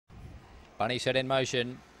Bunny set in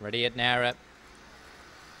motion, ready at NOWRA.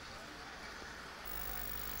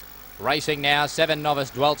 Racing now, 7 Novice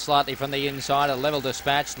dwelt slightly from the inside, a level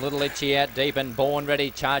dispatch, Little Itchy out deep and Born Ready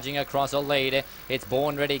charging across a lead. It's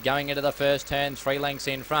Born Ready going into the first turn, 3 lengths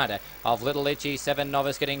in front of Little Itchy. 7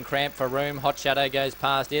 Novice getting cramped for room, Hot Shadow goes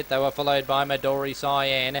past it. They were followed by Midori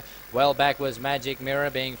Cyan. Well back was Magic Mirror,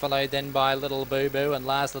 being followed then by Little Boo Boo and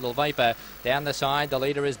last Little Vapor. Down the side, the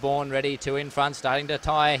leader is Born Ready, 2 in front, starting to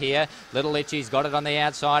tire here. Little Itchy's got it on the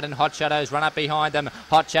outside and Hot Shadow's run up behind them.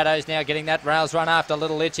 Hot Shadow's now getting that rails run after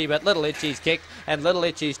Little Itchy, but Little Itchy's kicked and Little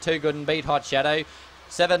Itchy's too good and beat Hot Shadow.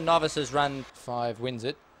 7 Novices run 5 wins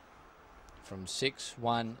it from 6,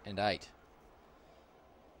 1 and 8.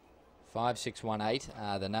 5, 6, 1, 8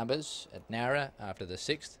 are the numbers at NOWRA after the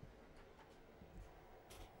 6th.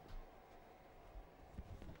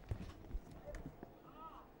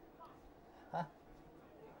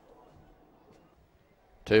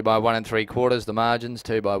 Two by 1 3/4, the margins,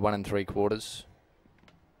 2 by 1 3/4.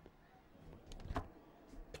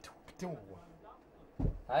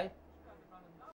 Hey?